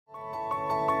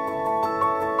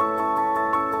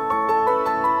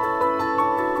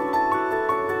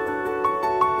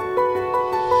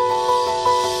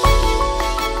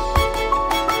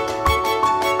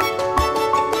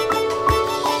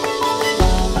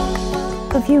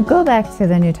If you go back to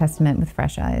the New Testament with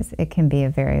fresh eyes, it can be a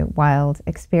very wild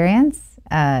experience.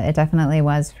 It definitely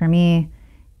was for me.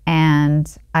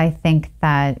 And I think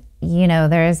that, you know,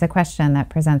 there is a question that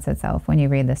presents itself when you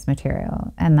read this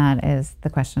material, and that is the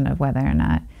question of whether or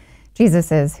not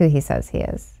Jesus is who he says he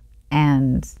is.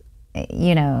 And,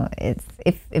 you know,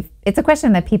 it's a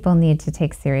question that people need to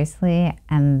take seriously,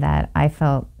 and that I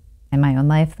felt in my own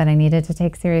life that I needed to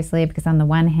take seriously, because on the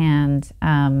one hand,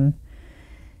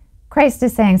 Christ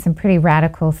is saying some pretty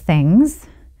radical things,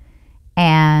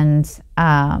 and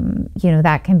you know,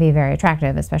 that can be very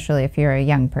attractive, especially if you're a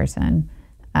young person.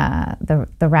 The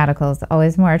radical is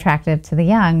always more attractive to the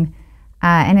young,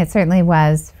 and it certainly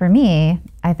was for me.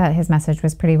 I thought his message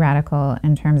was pretty radical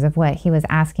in terms of what he was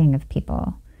asking of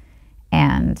people.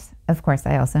 And of course,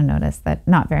 I also noticed that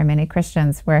not very many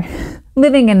Christians were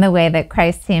living in the way that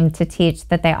Christ seemed to teach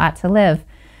that they ought to live.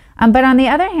 But on the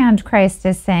other hand, Christ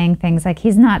is saying things like,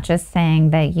 he's not just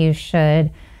saying that you should,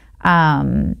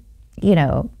 you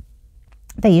know,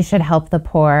 that you should help the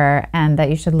poor and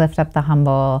that you should lift up the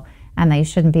humble and that you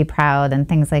shouldn't be proud and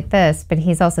things like this, but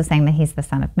he's also saying that he's the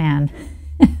Son of Man.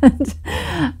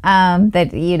 And,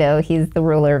 that, you know, he's the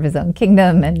ruler of his own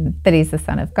kingdom, and that he's the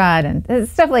Son of God, and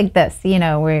stuff like this, you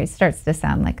know, where he starts to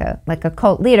sound like a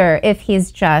cult leader if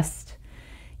he's just,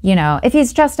 you know, if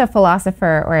he's just a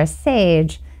philosopher or a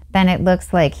sage. Then it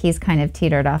looks like he's kind of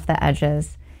teetered off the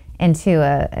edges into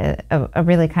a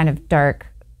really kind of dark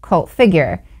cult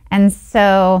figure. And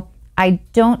so I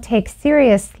don't take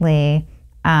seriously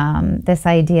this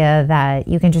idea that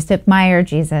you can just admire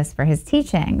Jesus for his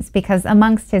teachings, because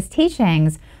amongst his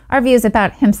teachings are views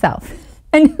about himself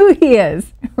and who he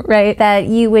is, right? That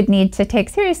you would need to take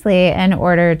seriously in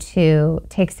order to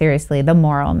take seriously the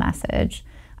moral message,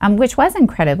 which was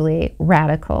incredibly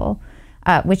radical.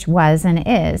 Which was and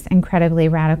is incredibly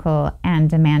radical and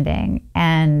demanding.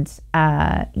 And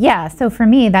yeah, so for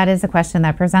me, that is a question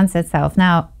that presents itself.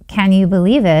 Now, can you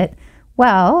believe it?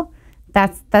 Well,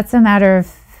 that's a matter of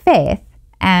faith.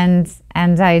 And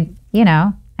I, you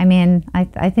know, I mean,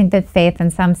 I think that faith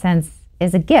in some sense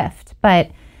is a gift,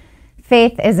 but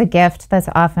faith is a gift that's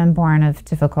often born of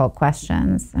difficult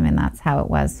questions. I mean, that's how it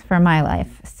was for my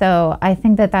life. So I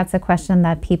think that that's a question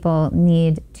that people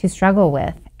need to struggle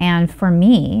with. And for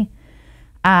me,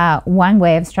 one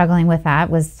way of struggling with that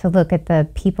was to look at the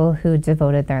people who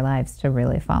devoted their lives to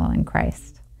really following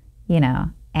Christ, you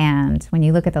know. And when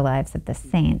you look at the lives of the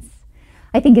saints,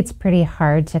 I think it's pretty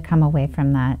hard to come away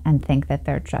from that and think that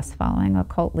they're just following a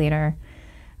cult leader.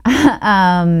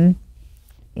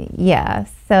 Yeah,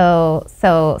 so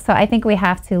I think we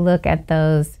have to look at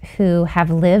those who have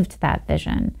lived that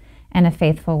vision in a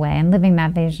faithful way. And living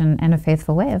that vision in a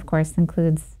faithful way, of course,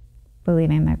 includes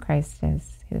believing that Christ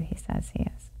is who he says he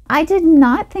is. I did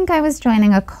not think I was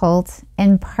joining a cult,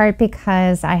 in part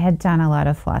because I had done a lot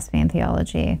of philosophy and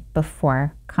theology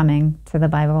before coming to the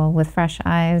Bible with fresh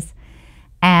eyes.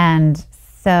 And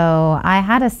so I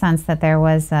had a sense that there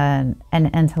was an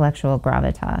intellectual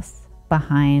gravitas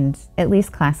behind at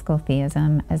least classical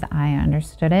theism as I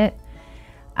understood it.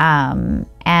 And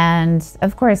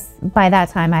of course, by that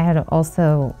time, I had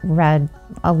also read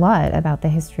a lot about the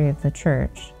history of the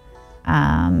church.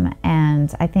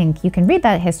 And I think you can read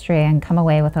that history and come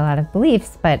away with a lot of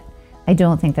beliefs, but I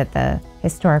don't think that the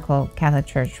historical Catholic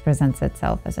Church presents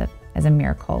itself as a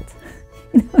mere cult.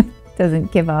 It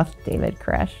doesn't give off David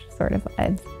Koresh sort of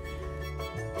vibes.